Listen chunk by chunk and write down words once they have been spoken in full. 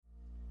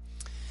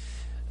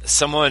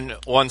Someone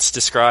once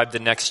described the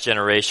next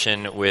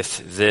generation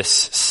with this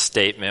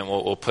statement.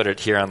 We'll put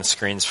it here on the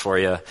screens for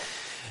you.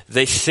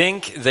 They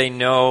think they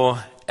know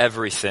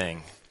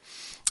everything,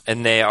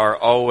 and they are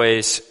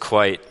always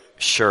quite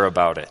sure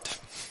about it.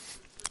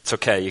 It's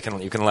okay, you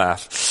can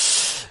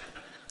laugh.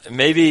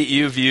 Maybe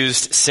you've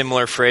used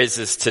similar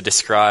phrases to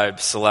describe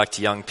select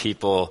young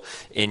people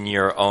in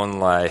your own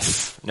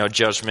life. No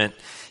judgment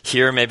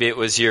here. Maybe it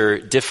was your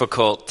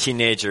difficult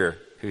teenager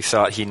who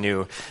thought he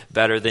knew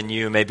better than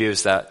you. Maybe it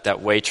was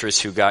that waitress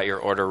who got your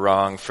order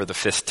wrong for the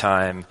 5th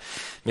time.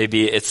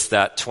 Maybe it's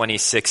that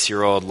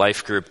 26-year-old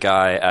life group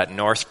guy at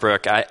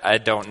Northbrook. I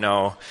don't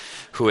know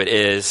who it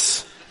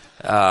is.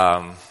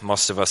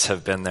 Most of us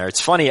have been there.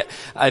 It's funny,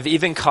 I've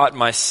even caught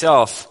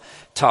myself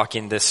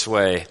talking this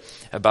way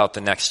about the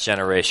next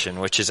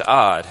generation, which is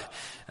odd,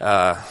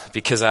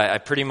 because I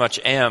pretty much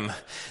am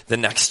the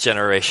next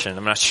generation.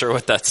 I'm not sure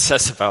what that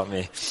says about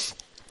me.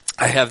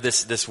 I have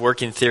this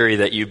working theory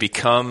that you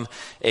become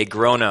a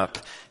grown-up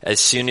as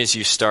soon as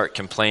you start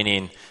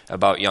complaining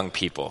about young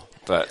people,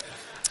 but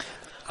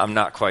I'm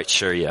not quite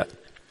sure yet.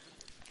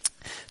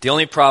 The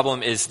only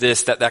problem is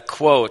this, that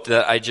quote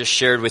that I just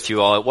shared with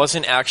you all, it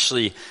wasn't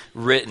actually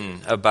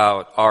written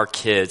about our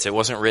kids. It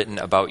wasn't written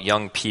about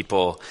young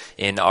people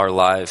in our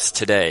lives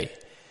today.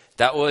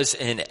 That was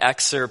an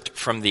excerpt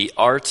from The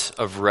Art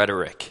of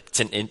Rhetoric.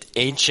 It's an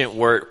ancient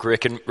work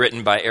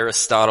written by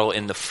Aristotle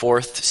in the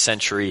 4th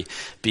century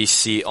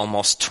BC,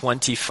 almost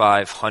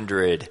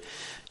 2,500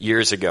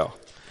 years ago.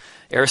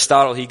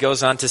 Aristotle, he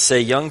goes on to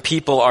say, young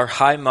people are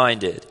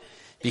high-minded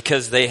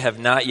because they have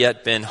not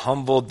yet been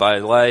humbled by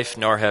life,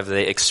 nor have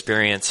they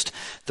experienced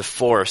the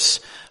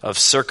force of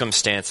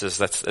circumstances.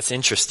 That's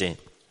interesting.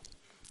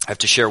 I have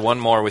to share one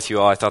more with you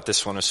all. I thought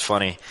this one was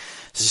funny.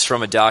 This is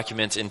from a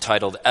document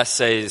entitled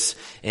Essays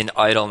in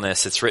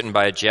Idleness. It's written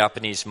by a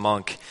Japanese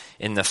monk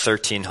in the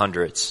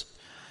 1300s.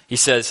 He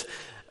says,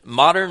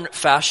 modern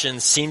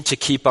fashions seem to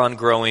keep on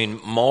growing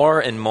more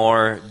and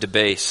more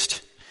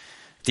debased.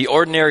 The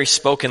ordinary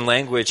spoken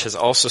language has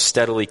also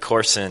steadily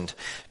coarsened.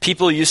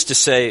 People used to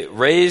say,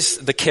 raise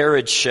the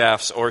carriage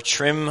shafts or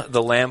trim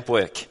the lamp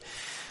wick.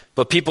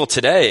 But people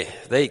today,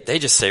 they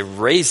just say,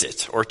 raise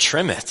it or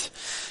trim it.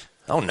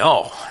 Oh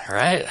no,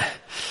 right?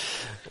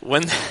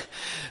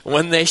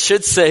 When they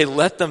should say,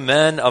 let the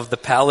men of the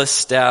palace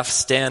staff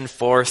stand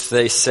forth,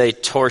 they say,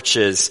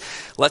 torches.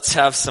 Let's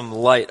have some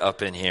light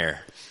up in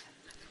here.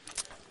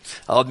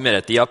 I'll admit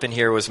it, the up in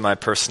here was my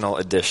personal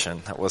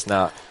addition. That was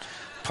not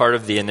part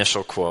of the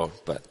initial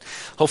quote, but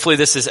hopefully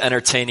this is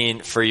entertaining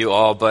for you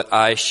all. But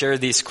I share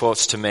these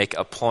quotes to make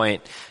a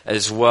point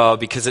as well,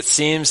 because it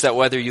seems that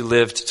whether you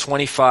lived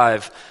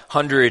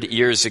 2,500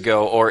 years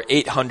ago or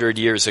 800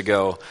 years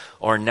ago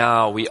or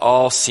now, we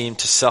all seem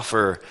to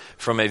suffer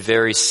from a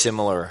very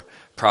similar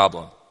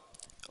problem.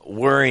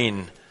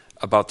 Worrying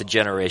about the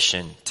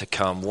generation to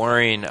come,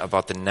 worrying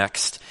about the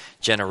next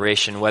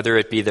generation, whether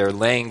it be their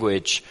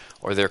language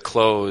or their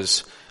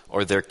clothes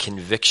or their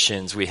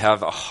convictions. We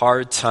have a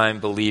hard time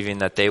believing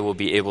that they will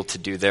be able to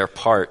do their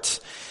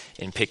part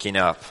in picking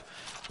up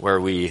where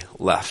we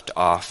left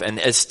off. And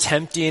as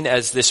tempting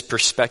as this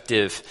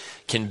perspective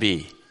can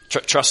be,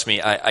 trust me,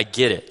 I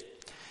get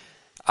it.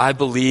 I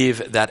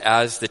believe that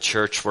as the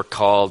church we're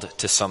called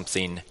to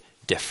something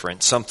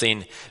different,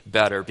 something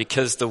better,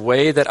 because the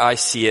way that I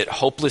see it,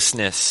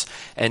 hopelessness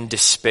and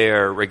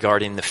despair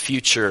regarding the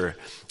future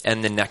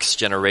and the next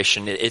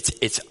generation,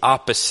 it's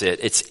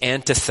opposite, it's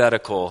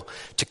antithetical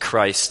to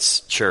Christ's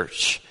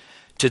church,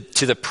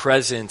 to the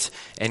present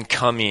and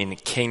coming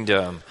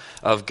kingdom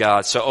of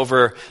God. So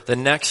over the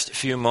next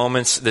few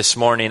moments this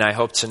morning, I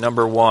hope to,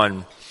 number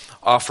one,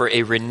 offer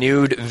a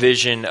renewed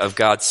vision of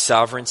God's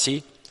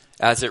sovereignty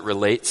as it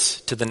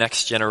relates to the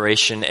next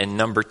generation. And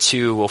number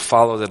two, we'll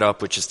follow that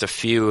up with just a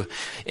few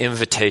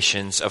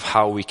invitations of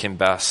how we can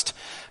best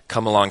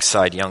come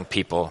alongside young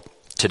people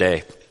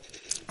today.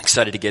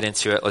 Excited to get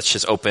into it. Let's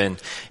just open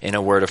in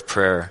a word of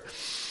prayer.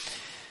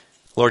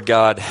 Lord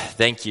God,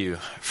 thank you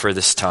for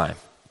this time.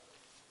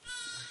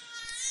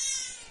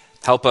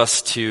 Help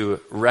us to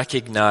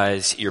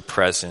recognize your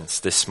presence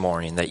this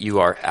morning, that you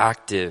are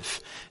active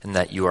and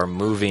that you are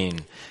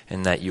moving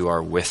and that you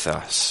are with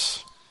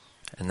us,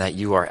 and that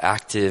you are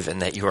active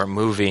and that you are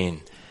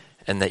moving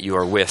and that you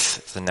are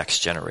with the next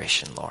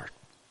generation, Lord.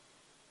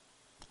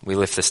 We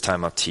lift this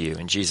time up to you.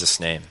 In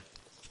Jesus' name,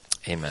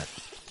 amen.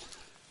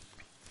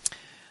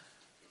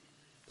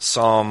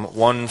 Psalm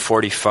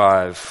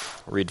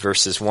 145, read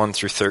verses 1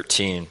 through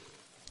 13.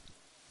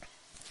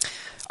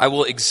 I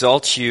will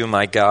exalt you,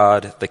 my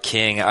God, the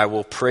King. I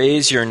will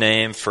praise your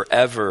name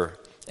forever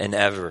and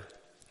ever.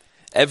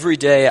 Every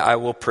day I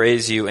will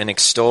praise you and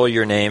extol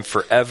your name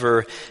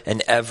forever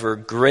and ever.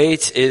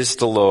 Great is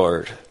the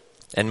Lord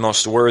and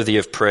most worthy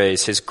of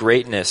praise. His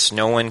greatness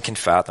no one can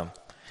fathom.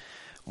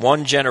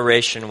 One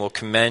generation will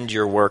commend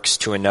your works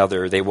to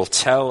another. They will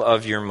tell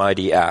of your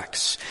mighty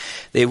acts.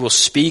 They will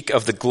speak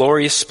of the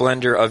glorious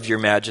splendor of your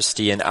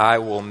majesty, and I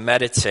will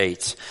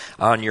meditate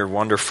on your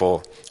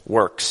wonderful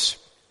works.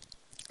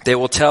 They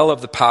will tell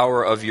of the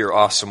power of your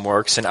awesome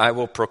works, and I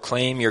will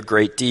proclaim your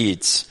great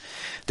deeds.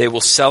 They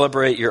will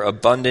celebrate your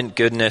abundant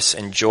goodness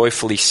and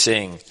joyfully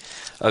sing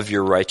of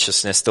your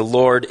righteousness. The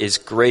Lord is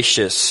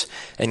gracious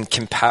and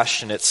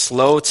compassionate,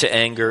 slow to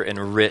anger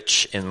and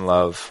rich in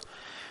love.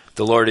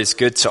 The Lord is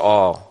good to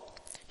all.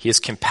 He has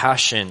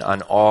compassion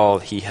on all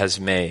he has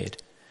made.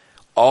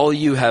 All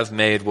you have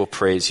made will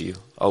praise you,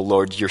 O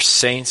Lord. Your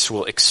saints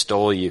will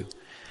extol you.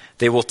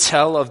 They will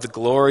tell of the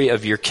glory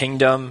of your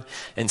kingdom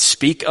and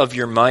speak of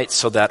your might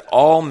so that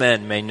all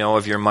men may know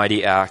of your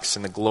mighty acts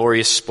and the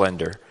glorious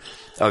splendor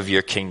of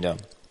your kingdom.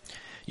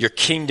 Your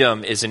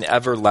kingdom is an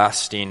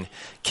everlasting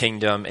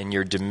kingdom and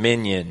your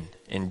dominion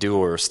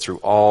endures through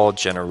all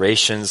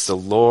generations. The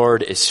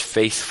Lord is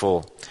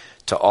faithful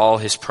to all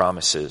his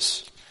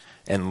promises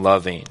and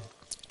loving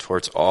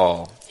towards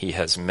all he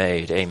has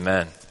made.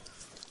 Amen.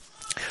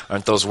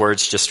 Aren't those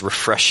words just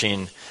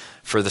refreshing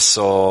for the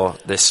soul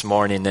this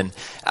morning? And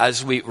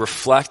as we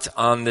reflect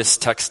on this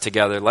text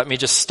together, let me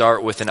just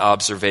start with an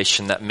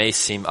observation that may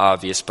seem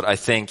obvious, but I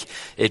think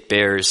it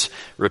bears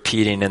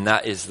repeating, and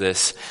that is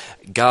this: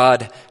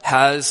 God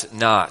has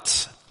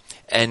not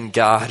and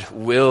God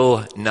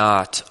will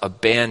not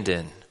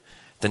abandon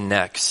the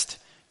next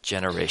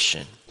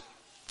generation.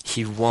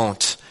 He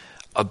won't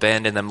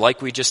abandon them.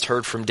 Like we just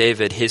heard from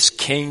David, his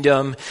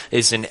kingdom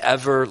is an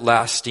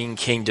everlasting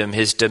kingdom.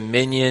 His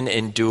dominion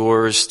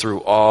endures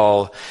through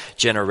all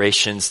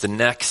generations. The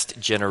next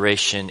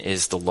generation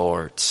is the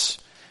Lord's.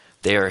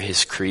 They are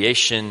his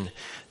creation.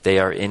 They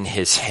are in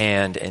his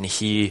hand, and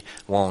he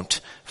won't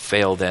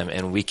fail them.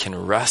 And we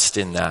can rest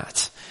in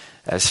that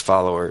as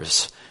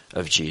followers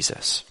of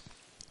Jesus.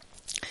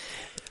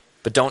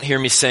 But don't hear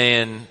me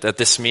saying that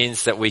this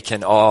means that we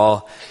can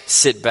all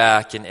sit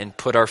back and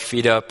put our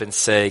feet up and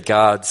say,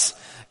 God's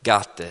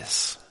got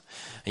this.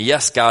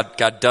 Yes, God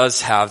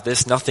does have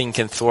this. Nothing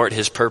can thwart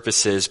his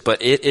purposes,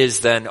 but it is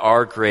then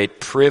our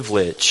great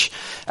privilege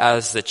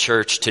as the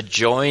church to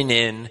join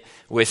in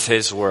with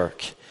his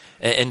work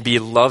and be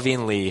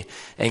lovingly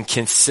and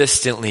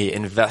consistently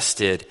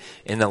invested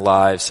in the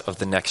lives of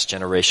the next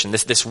generation.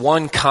 This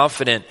one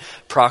confident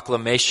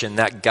proclamation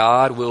that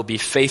God will be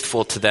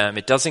faithful to them,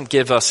 it doesn't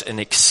give us an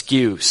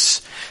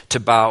excuse to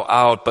bow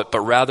out, but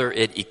rather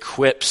it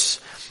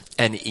equips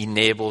and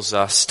enables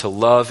us to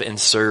love and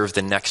serve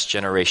the next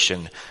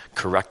generation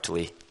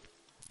correctly.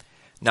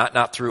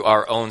 Not through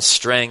our own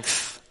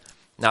strength,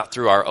 not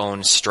through our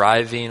own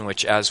striving,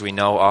 which, as we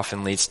know,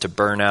 often leads to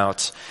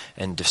burnout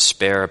and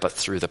despair, but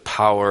through the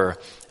power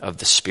of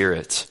the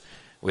Spirit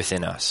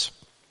within us.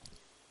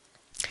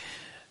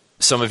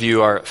 Some of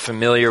you are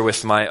familiar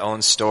with my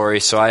own story,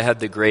 so I had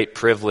the great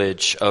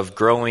privilege of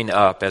growing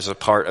up as a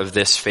part of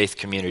this faith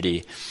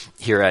community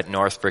here at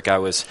Northbrook. I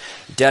was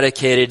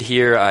dedicated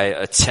here. I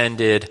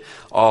attended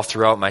all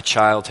throughout my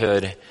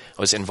childhood.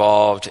 I was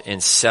involved in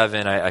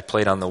 7. I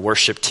played on the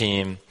worship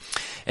team.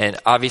 And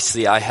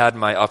obviously I had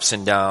my ups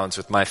and downs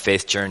with my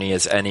faith journey,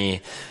 as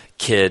any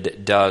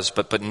kid does.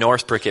 But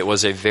Northbrook, it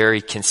was a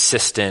very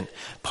consistent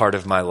part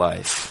of my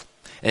life.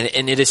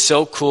 And it is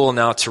so cool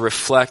now to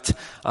reflect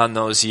on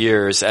those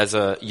years as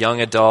a young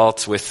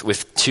adult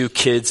with 2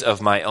 kids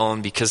of my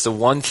own, because the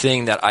one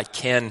thing that I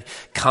can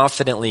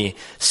confidently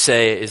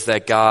say is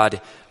that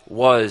God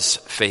was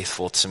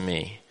faithful to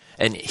me.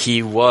 And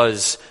he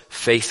was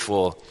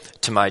faithful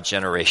to my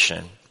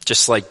generation,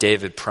 just like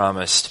David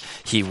promised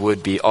he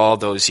would be all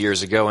those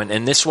years ago.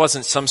 And this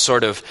wasn't some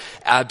sort of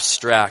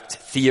abstract,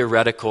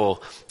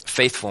 theoretical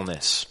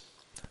faithfulness.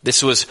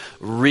 This was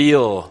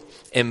real,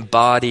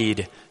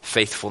 embodied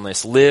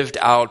faithfulness, lived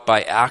out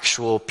by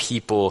actual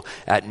people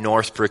at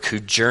Northbrook who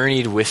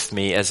journeyed with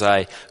me as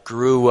I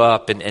grew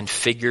up and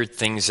figured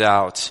things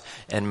out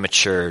and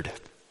matured.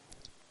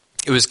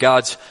 It was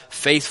God's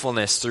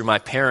faithfulness through my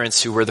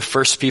parents who were the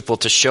first people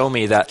to show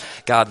me that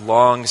God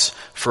longs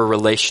for a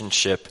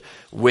relationship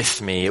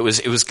with me. It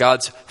was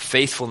God's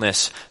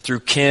faithfulness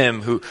through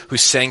Kim who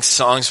sang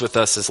songs with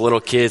us as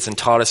little kids and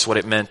taught us what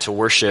it meant to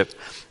worship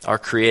our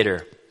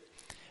Creator.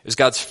 It was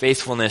God's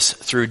faithfulness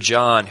through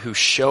John, who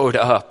showed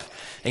up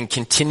and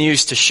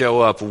continues to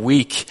show up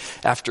week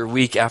after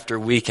week after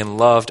week and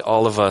loved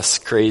all of us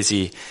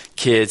crazy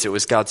kids. It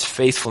was God's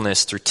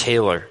faithfulness through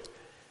Taylor,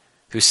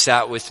 who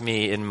sat with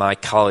me in my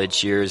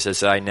college years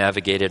as I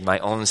navigated my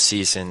own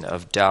season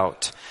of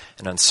doubt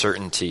and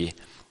uncertainty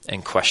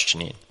and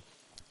questioning.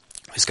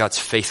 It was God's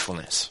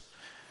faithfulness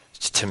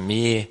to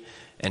me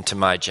and to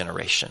my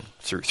generation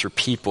through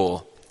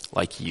people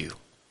like you.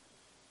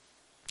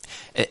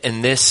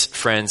 And this,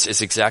 friends,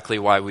 is exactly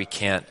why we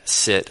can't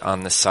sit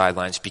on the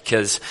sidelines.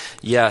 Because,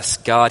 yes,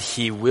 God,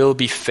 he will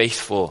be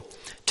faithful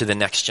to the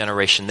next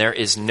generation. There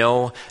is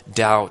no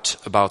doubt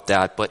about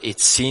that. But it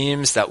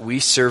seems that we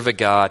serve a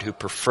God who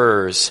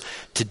prefers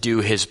to do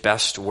his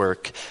best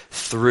work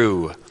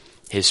through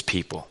his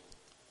people.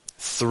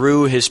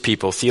 Through his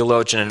people.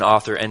 Theologian and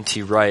author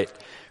N.T. Wright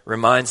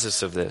reminds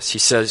us of this. He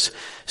says,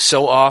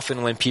 so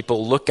often when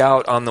people look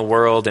out on the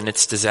world and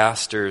its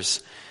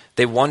disasters,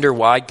 they wonder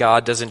why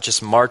God doesn't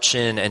just march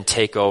in and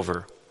take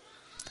over.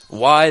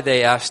 Why,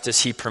 they ask,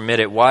 does he permit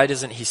it? Why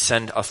doesn't he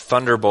send a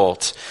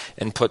thunderbolt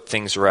and put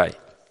things right?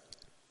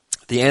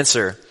 The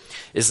answer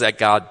is that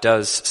God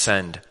does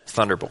send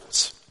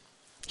thunderbolts,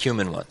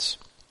 human ones.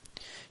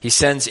 He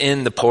sends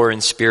in the poor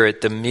in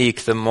spirit, the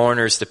meek, the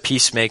mourners, the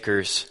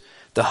peacemakers,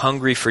 the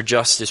hungry for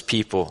justice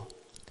people.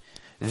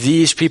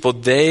 These people,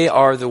 they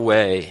are the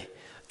way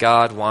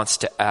God wants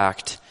to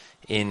act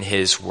in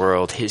his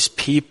world. His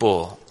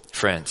people,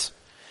 friends,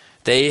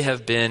 they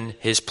have been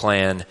his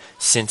plan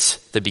since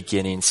the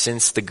beginning,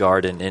 since the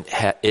garden.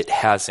 It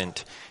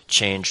hasn't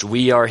changed.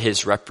 We are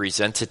his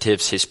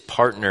representatives, his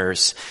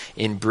partners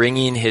in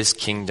bringing his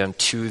kingdom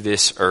to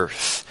this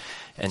earth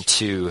and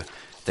to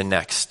the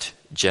next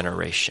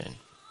generation.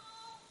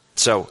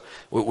 So,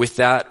 with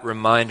that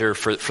reminder,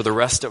 for the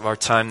rest of our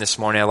time this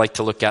morning, I'd like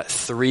to look at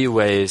 3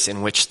 ways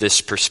in which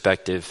this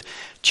perspective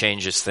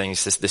changes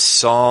things. This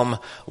Psalm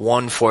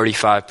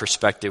 145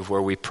 perspective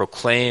where we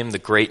proclaim the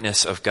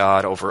greatness of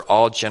God over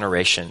all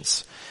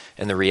generations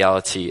and the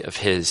reality of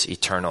his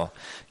eternal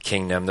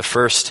kingdom. The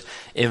first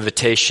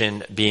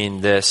invitation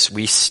being this: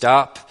 we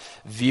stop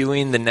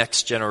viewing the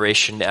next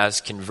generation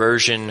as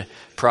conversion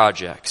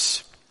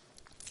projects,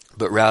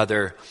 but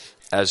rather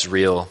as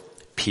real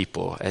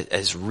people,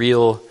 as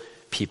real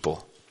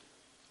people.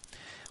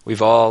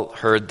 We've all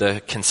heard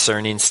the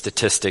concerning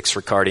statistics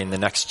regarding the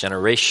next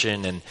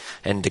generation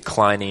and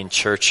declining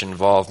church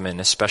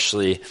involvement,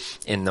 especially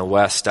in the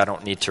West. I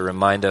don't need to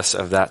remind us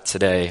of that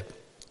today.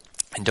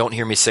 And don't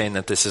hear me saying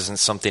that this isn't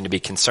something to be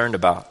concerned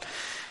about.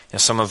 You know,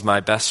 some of my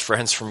best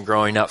friends from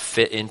growing up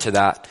fit into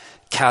that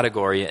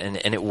category, and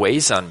it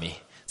weighs on me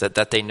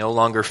that they no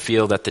longer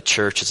feel that the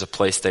church is a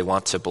place they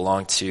want to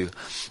belong to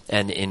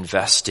and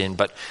invest in.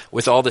 But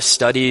with all the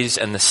studies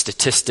and the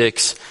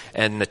statistics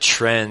and the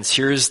trends,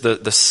 here's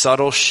the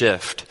subtle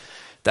shift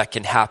that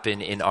can happen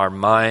in our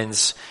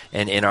minds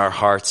and in our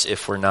hearts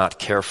if we're not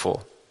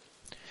careful.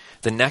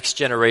 The next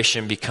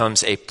generation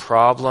becomes a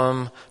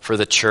problem for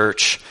the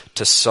church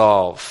to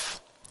solve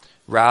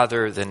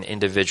rather than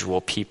individual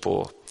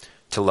people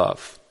to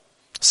love.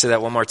 Say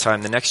that one more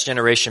time. The next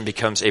generation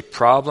becomes a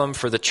problem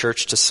for the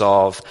church to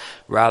solve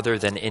rather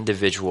than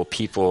individual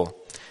people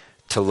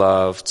to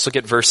love. Let's look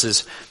at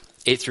verses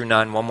 8 through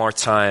 9 one more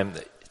time.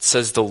 It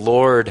says, the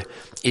Lord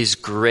is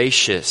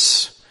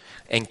gracious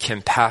and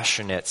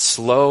compassionate,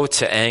 slow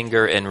to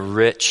anger and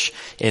rich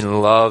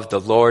in love.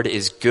 The Lord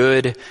is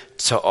good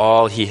to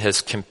all. He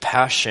has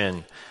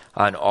compassion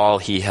on all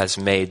he has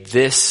made.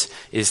 This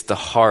is the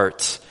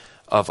heart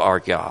of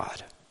our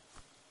God.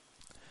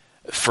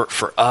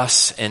 For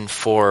us and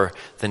for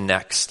the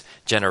next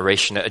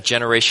generation, a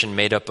generation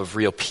made up of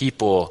real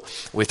people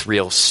with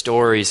real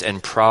stories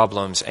and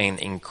problems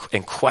and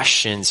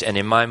questions. And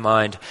in my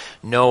mind,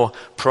 no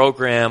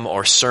program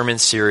or sermon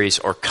series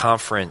or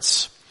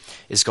conference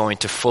is going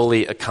to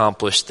fully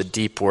accomplish the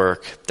deep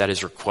work that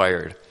is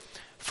required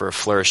for a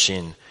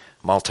flourishing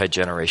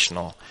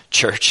multi-generational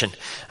church. And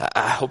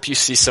I hope you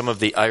see some of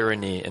the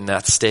irony in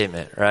that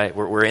statement, right?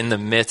 We're in the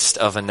midst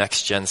of a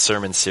next-gen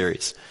sermon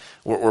series.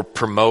 We're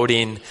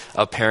promoting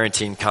a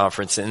parenting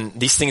conference, and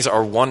these things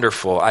are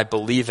wonderful. I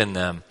believe in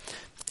them,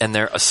 and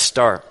they're a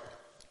start.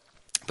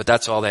 But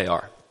that's all they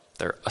are.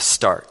 They're a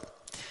start.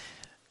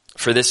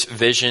 For this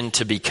vision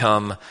to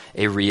become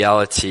a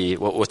reality,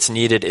 what's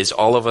needed is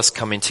all of us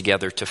coming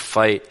together to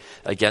fight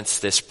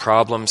against this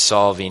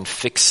problem-solving,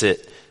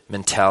 fix-it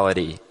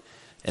mentality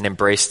and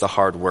embrace the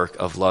hard work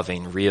of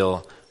loving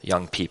real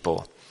young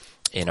people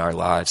in our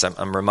lives.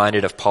 I'm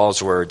reminded of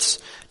Paul's words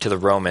to the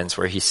Romans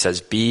where he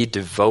says, be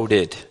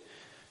devoted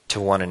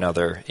to one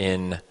another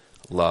in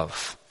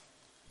love.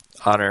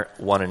 Honor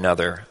one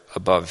another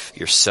above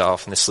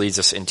yourself. And this leads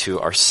us into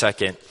our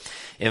second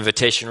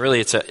invitation. Really,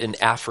 it's an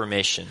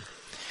affirmation.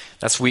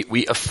 That's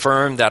we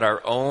affirm that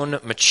our own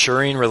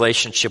maturing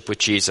relationship with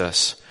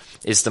Jesus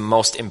is the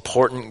most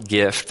important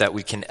gift that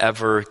we can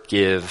ever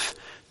give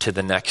to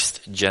the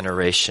next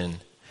generation.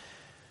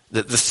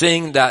 The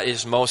thing that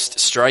is most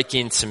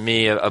striking to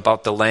me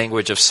about the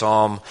language of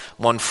Psalm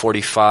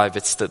 145,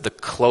 it's the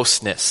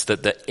closeness,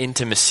 the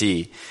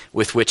intimacy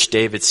with which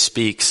David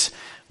speaks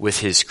with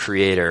his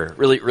Creator.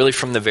 Really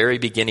from the very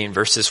beginning,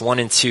 verses 1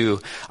 and 2,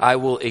 I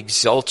will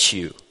exalt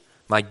you,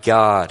 my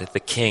God,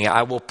 the King.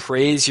 I will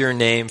praise your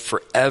name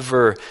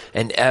forever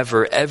and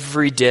ever.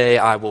 Every day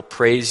I will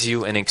praise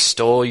you and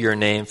extol your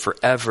name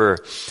forever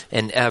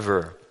and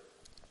ever.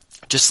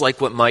 Just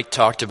like what Mike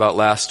talked about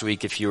last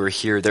week, if you were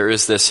here, there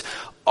is this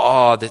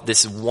awe,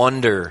 this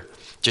wonder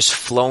just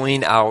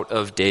flowing out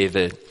of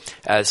David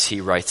as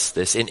he writes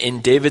this.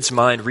 In David's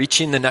mind,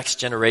 reaching the next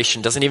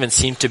generation doesn't even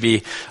seem to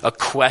be a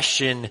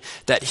question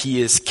that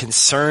he is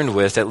concerned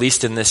with, at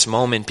least in this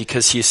moment,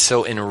 because he is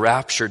so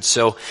enraptured,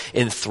 so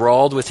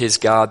enthralled with his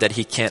God that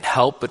he can't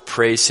help but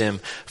praise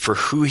him for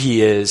who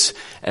he is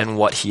and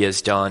what he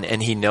has done.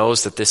 And he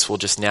knows that this will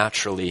just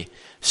naturally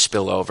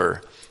spill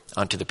over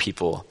onto the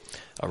people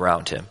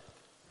around him.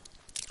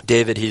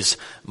 David, he's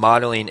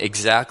modeling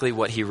exactly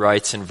what he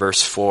writes in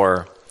verse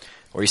 4,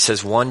 where he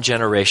says, one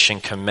generation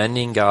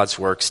commending God's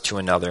works to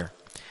another,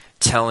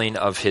 telling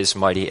of his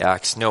mighty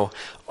acts. No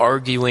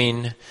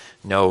arguing,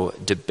 no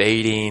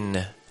debating,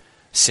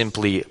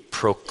 simply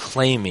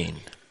proclaiming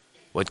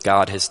what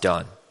God has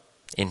done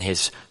in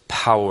his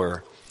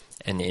power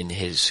and in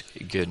his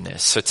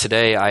goodness. So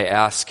today I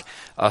ask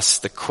us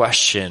the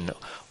question,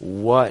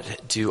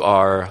 what do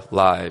our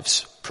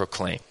lives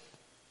proclaim?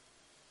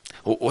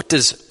 What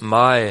does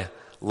my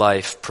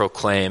life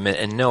proclaim?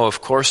 And no,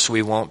 of course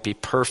we won't be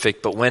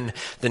perfect, but when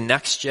the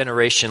next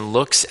generation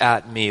looks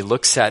at me,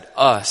 looks at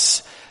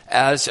us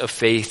as a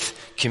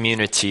faith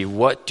community,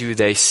 what do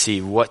they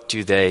see? What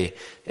do they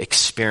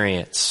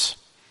experience?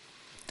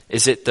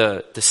 Is it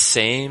the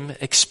same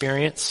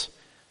experience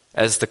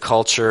as the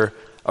culture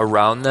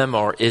around them,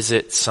 or is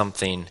it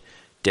something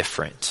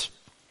different?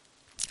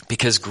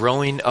 Because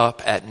growing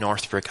up at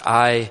Northbrook,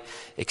 I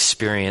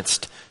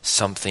experienced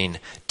something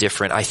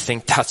different. I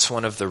think that's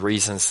one of the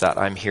reasons that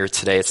I'm here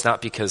today. It's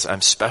not because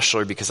I'm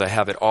special or because I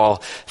have it all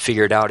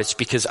figured out. It's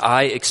because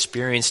I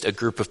experienced a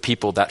group of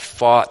people that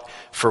fought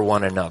for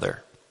one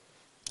another,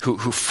 who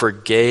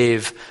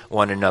forgave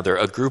one another,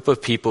 a group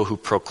of people who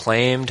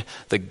proclaimed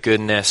the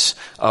goodness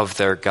of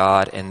their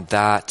God, and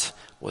that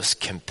was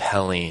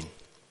compelling.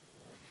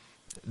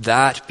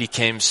 That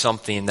became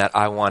something that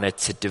I wanted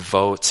to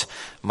devote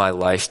my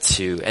life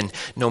to. And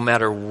no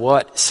matter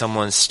what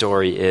someone's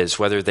story is,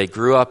 whether they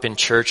grew up in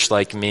church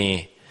like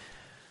me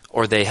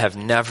or they have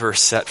never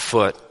set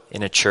foot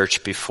in a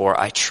church before,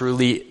 I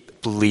truly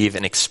believe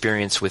an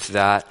experience with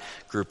that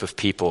group of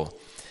people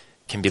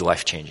can be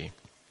life-changing.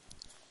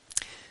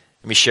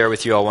 Let me share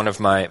with you all one of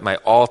my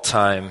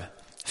all-time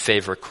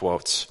favorite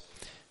quotes.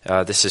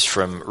 This is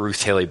from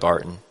Ruth Haley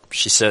Barton.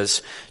 She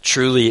says,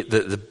 truly,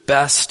 the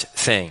best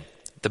thing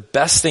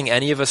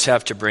any of us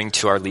have to bring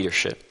to our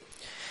leadership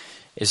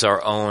is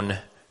our own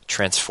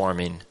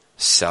transforming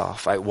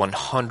self. I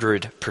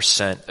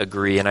 100%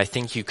 agree, and I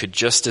think you could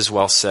just as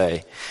well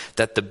say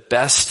that the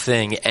best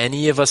thing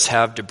any of us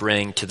have to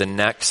bring to the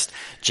next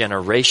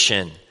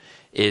generation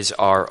is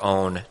our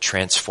own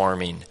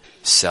transforming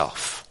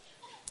self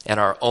and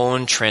our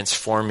own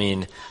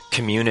transforming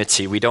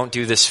community. We don't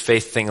do this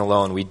faith thing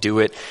alone. We do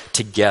it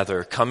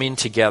together, coming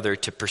together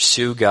to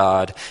pursue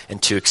God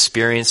and to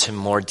experience him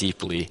more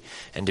deeply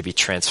and to be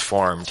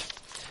transformed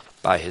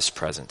by his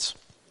presence.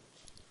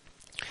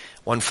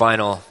 One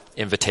final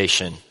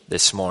invitation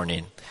this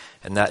morning,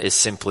 and that is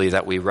simply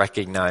that we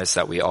recognize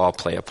that we all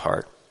play a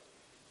part.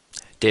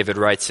 David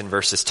writes in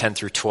verses 10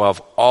 through 12,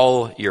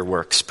 all your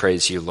works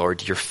praise you,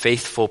 Lord. Your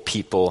faithful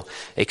people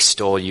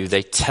extol you.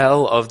 They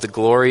tell of the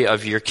glory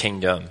of your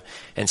kingdom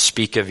and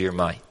speak of your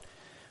might,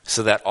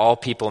 so that all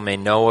people may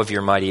know of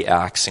your mighty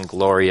acts and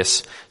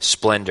glorious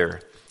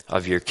splendor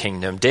of your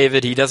kingdom.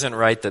 David, he doesn't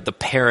write that the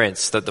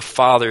parents, that the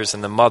fathers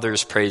and the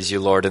mothers praise you,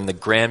 Lord, and the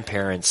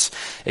grandparents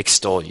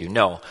extol you.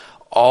 No,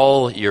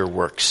 all your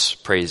works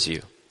praise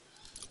you.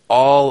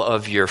 All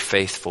of your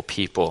faithful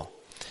people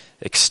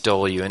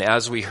extol you. And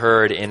as we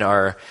heard in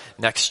our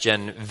Next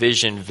Gen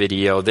Vision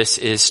video, this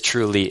is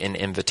truly an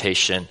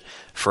invitation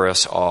for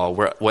us all.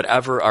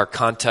 Whatever our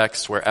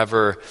context,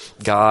 wherever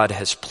God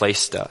has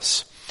placed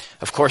us.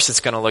 Of course, it's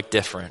going to look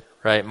different,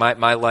 right?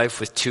 My life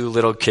with 2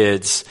 little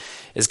kids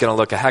is going to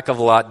look a heck of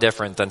a lot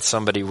different than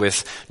somebody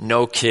with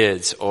no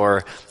kids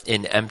or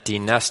an empty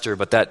nester,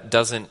 but that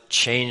doesn't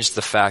change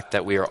the fact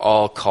that we are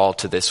all called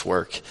to this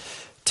work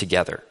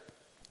together.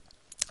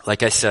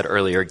 Like I said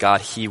earlier, God,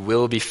 he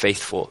will be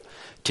faithful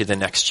to the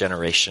next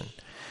generation,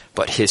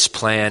 but his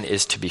plan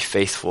is to be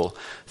faithful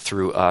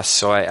through us.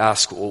 So I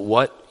ask,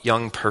 what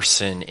young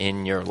person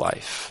in your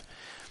life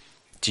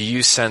do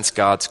you sense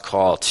God's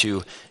call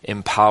to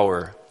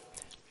empower,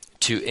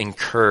 to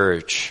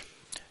encourage,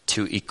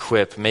 to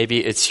equip?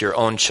 Maybe it's your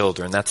own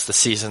children. That's the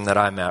season that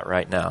I'm at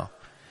right now.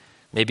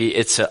 Maybe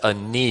it's a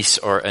niece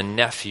or a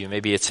nephew.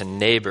 Maybe it's a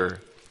neighbor.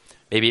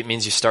 Maybe it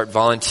means you start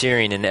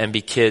volunteering in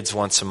MB Kids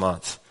once a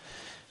month.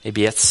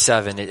 Maybe at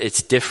 7.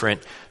 It's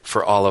different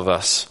for all of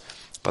us,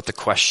 but the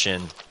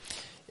question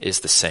is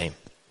the same.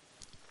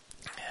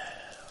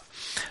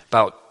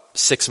 About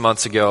 6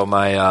 months ago,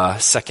 my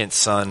second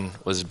son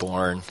was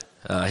born.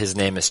 His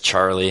name is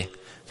Charlie. I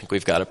think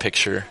we've got a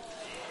picture.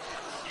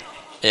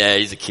 Yeah,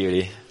 he's a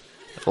cutie.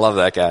 Love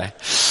that guy.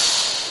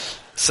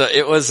 So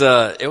it was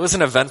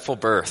an eventful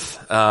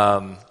birth.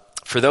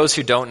 For those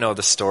who don't know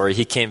the story,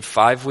 he came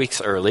 5 weeks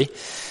early.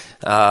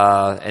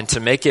 And to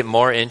make it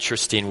more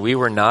interesting, we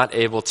were not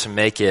able to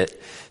make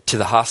it to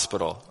the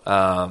hospital.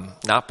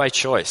 Not by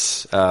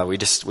choice.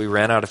 We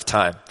ran out of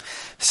time.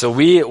 So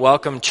we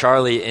welcomed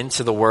Charlie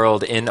into the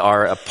world in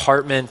our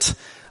apartment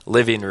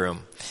living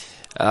room.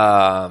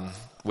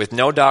 With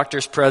no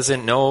doctors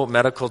present, no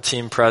medical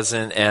team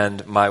present,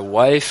 and my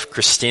wife,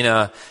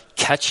 Christina,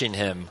 catching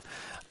him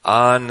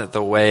on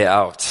the way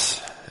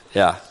out.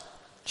 Yeah,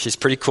 she's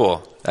pretty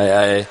cool.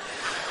 I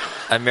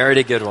married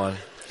a good one.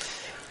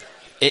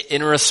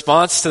 In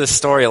response to the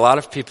story, a lot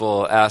of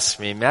people ask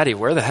me, Maddie,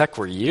 where the heck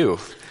were you?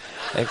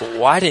 Like,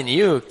 why didn't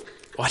you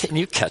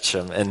catch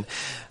him? And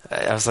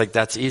I was like,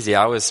 that's easy.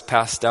 I was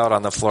passed out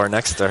on the floor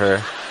next to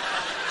her.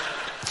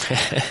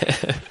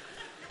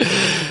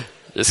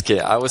 Just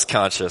kidding. I was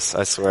conscious,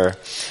 I swear.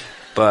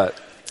 But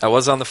I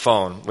was on the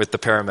phone with the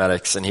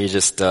paramedics, and he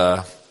just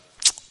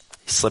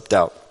slipped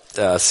out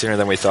sooner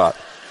than we thought.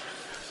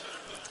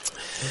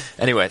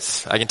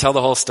 Anyways, I can tell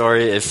the whole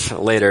story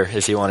later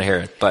if you want to hear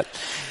it. But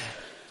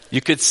you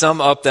could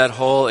sum up that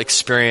whole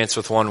experience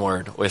with one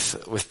word,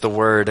 with the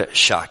word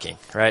shocking,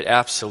 right?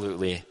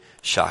 Absolutely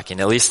shocking.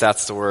 At least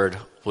that's the word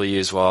we'll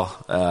use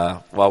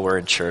while we're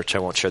in church. I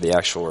won't share the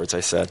actual words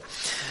I said.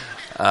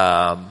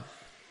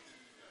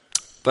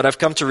 But I've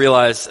come to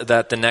realize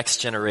that the next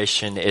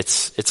generation,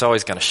 it's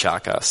always going to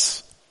shock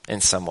us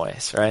in some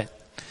ways, right?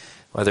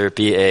 Whether it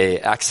be a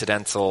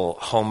accidental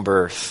home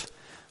birth,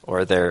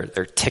 or their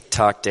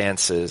TikTok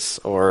dances,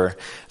 or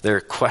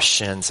their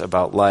questions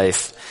about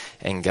life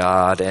and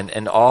God.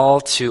 And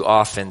all too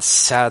often,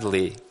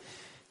 sadly,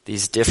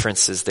 these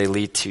differences, they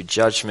lead to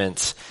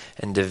judgment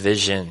and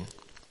division.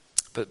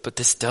 But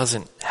this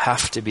doesn't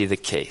have to be the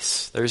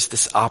case. There's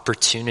this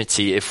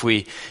opportunity, if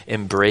we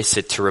embrace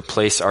it, to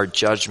replace our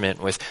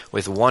judgment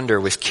with wonder,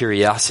 with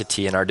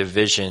curiosity, and our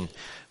division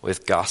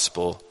with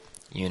gospel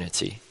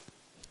unity.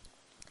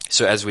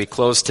 So as we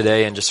close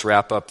today and just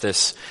wrap up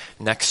this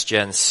Next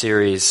Gen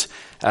series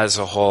as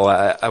a whole,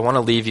 I want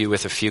to leave you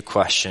with a few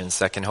questions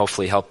that can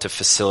hopefully help to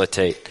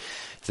facilitate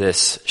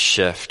this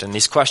shift. And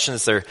these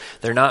questions,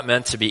 they're not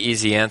meant to be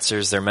easy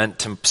answers. They're meant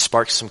to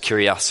spark some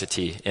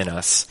curiosity in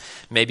us,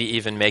 maybe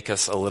even make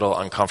us a little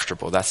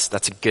uncomfortable. That's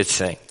a good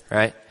thing,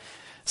 right?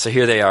 So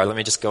here they are. Let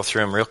me just go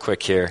through them real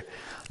quick here.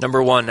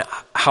 Number one,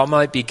 how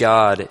might be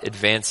God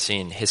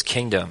advancing his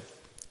kingdom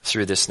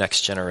through this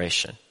next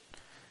generation?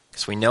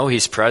 Because we know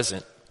he's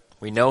present.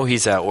 We know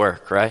he's at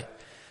work, right?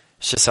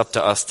 It's just up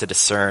to us to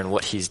discern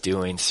what he's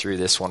doing through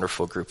this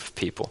wonderful group of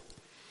people.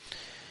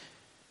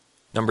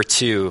 Number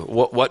two,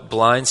 what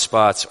blind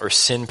spots or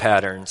sin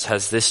patterns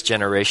has this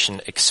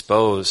generation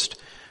exposed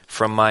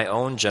from my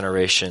own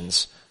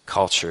generation's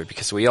culture?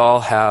 Because we all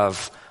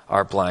have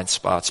our blind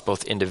spots,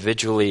 both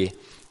individually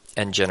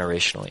and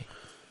generationally.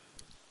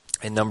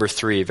 And number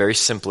three, very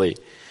simply,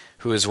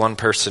 who is one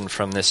person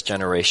from this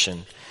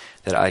generation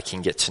that I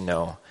can get to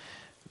know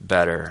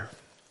better?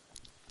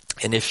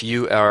 And if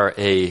you are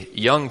a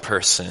young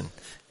person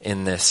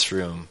in this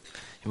room,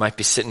 you might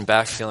be sitting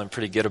back feeling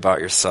pretty good about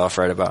yourself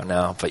right about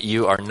now, but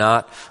you are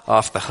not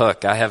off the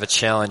hook. I have a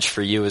challenge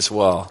for you as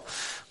well.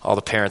 All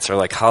the parents are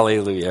like,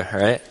 hallelujah,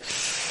 right?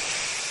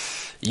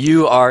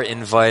 You are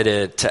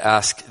invited to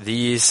ask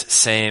these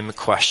same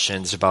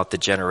questions about the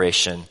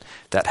generation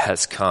that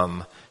has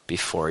come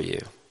before you.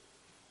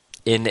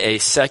 In a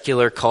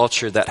secular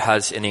culture that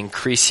has an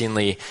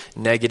increasingly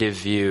negative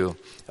view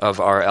of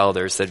our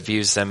elders, that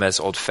views them as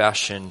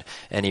old-fashioned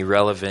and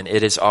irrelevant,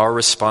 it is our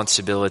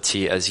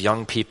responsibility as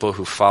young people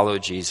who follow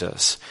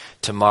Jesus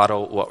to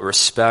model what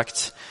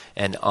respect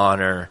and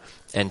honor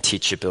and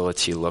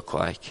teachability look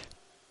like.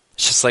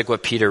 It's just like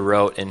what Peter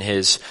wrote in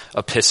his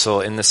epistle.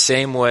 In the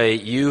same way,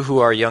 you who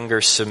are younger,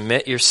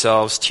 submit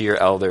yourselves to your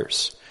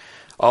elders.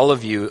 All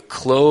of you,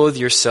 clothe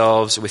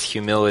yourselves with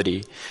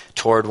humility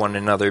toward one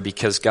another,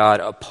 because God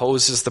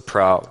opposes the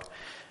proud,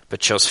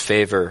 but shows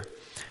favor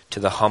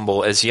to the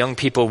humble. As young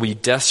people, we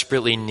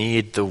desperately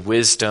need the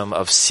wisdom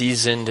of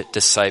seasoned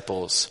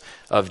disciples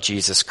of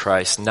Jesus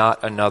Christ,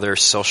 not another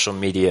social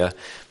media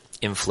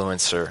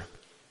influencer.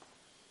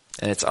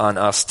 And it's on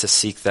us to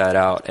seek that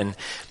out. And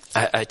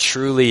I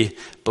truly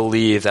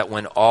believe that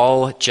when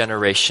all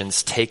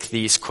generations take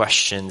these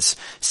questions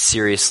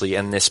seriously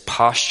and this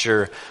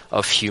posture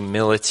of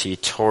humility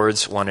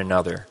towards one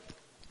another,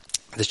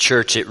 the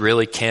church, it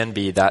really can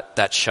be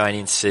that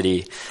shining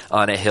city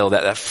on a hill,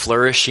 that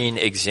flourishing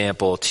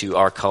example to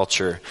our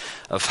culture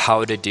of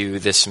how to do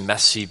this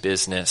messy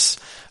business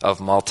of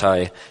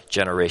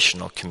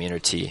multi-generational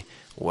community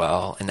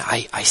well. And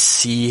I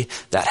see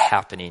that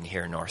happening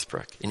here in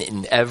Northbrook,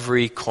 in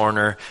every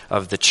corner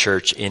of the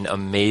church in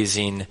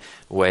amazing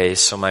ways.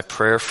 So my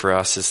prayer for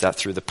us is that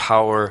through the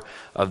power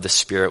of the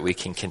Spirit, we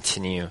can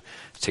continue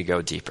to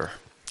go deeper.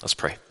 Let's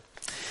pray.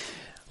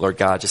 Lord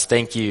God, just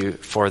thank you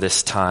for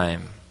this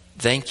time.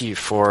 Thank you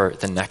for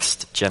the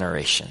next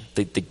generation,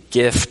 the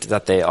gift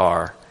that they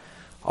are,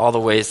 all the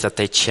ways that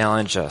they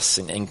challenge us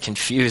and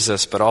confuse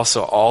us, but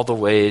also all the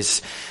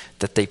ways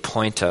that they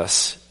point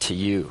us to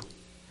you.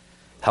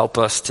 Help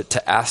us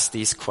to ask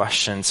these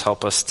questions.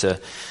 Help us to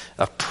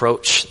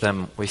approach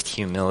them with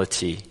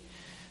humility.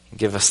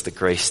 Give us the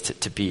grace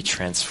to be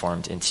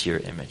transformed into your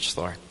image,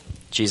 Lord.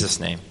 In Jesus'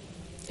 name,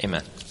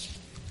 amen.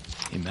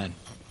 Amen.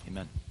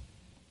 Amen.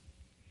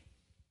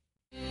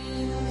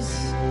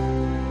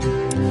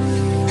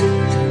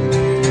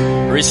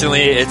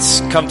 Recently, it's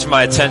come to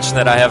my attention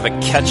that I have a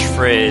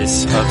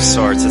catchphrase of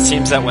sorts. It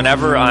seems that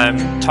whenever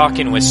I'm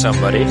talking with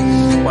somebody,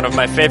 one of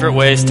my favorite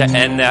ways to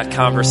end that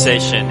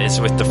conversation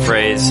is with the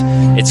phrase,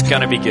 "It's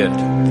gonna be good."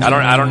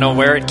 I don't know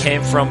where it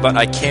came from, but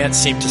I can't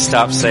seem to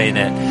stop saying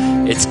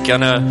it. It's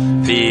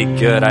gonna be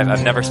good.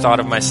 I've never thought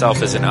of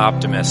myself as an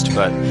optimist,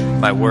 but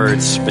my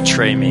words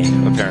betray me,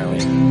 apparently.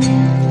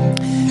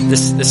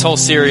 This whole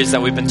series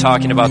that we've been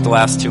talking about the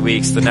last 2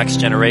 weeks, the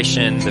next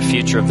generation, the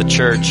future of the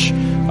church,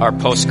 our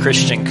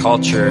post-Christian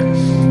culture,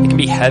 it can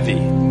be heavy,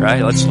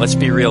 right? Let's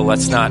be real.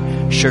 Let's not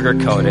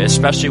sugarcoat it,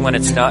 especially when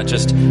it's not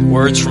just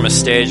words from a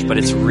stage, but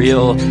it's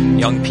real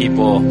young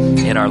people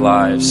in our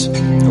lives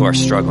who are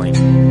struggling.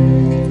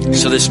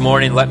 So this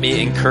morning, let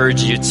me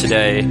encourage you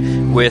today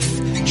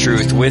with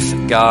truth,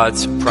 with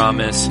God's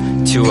promise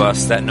to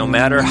us that no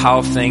matter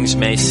how things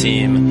may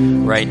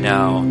seem right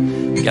now,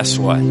 guess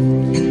what?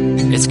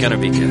 It's going to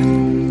be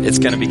good. It's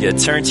going to be good.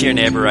 Turn to your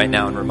neighbor right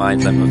now and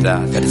remind them of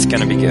that it's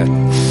going to be good.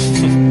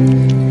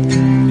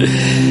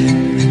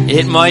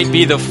 It might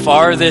be the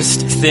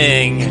farthest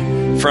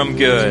thing from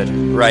good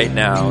right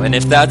now. And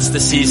if that's the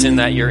season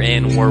that you're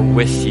in, we're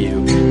with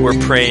you. We're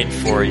praying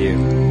for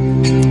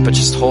you. But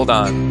just hold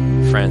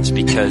on, friends,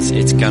 because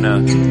it's going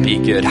to be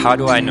good. How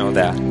do I know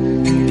that?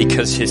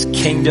 Because his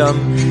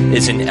kingdom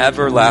is an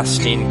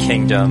everlasting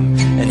kingdom,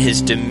 and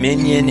his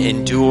dominion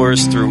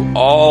endures through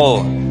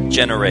all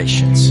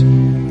generations.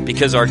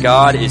 Because our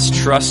God is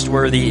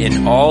trustworthy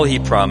in all he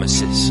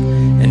promises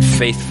and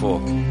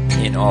faithful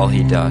in all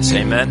he does.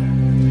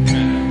 Amen?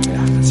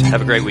 Yeah,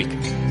 have a great week.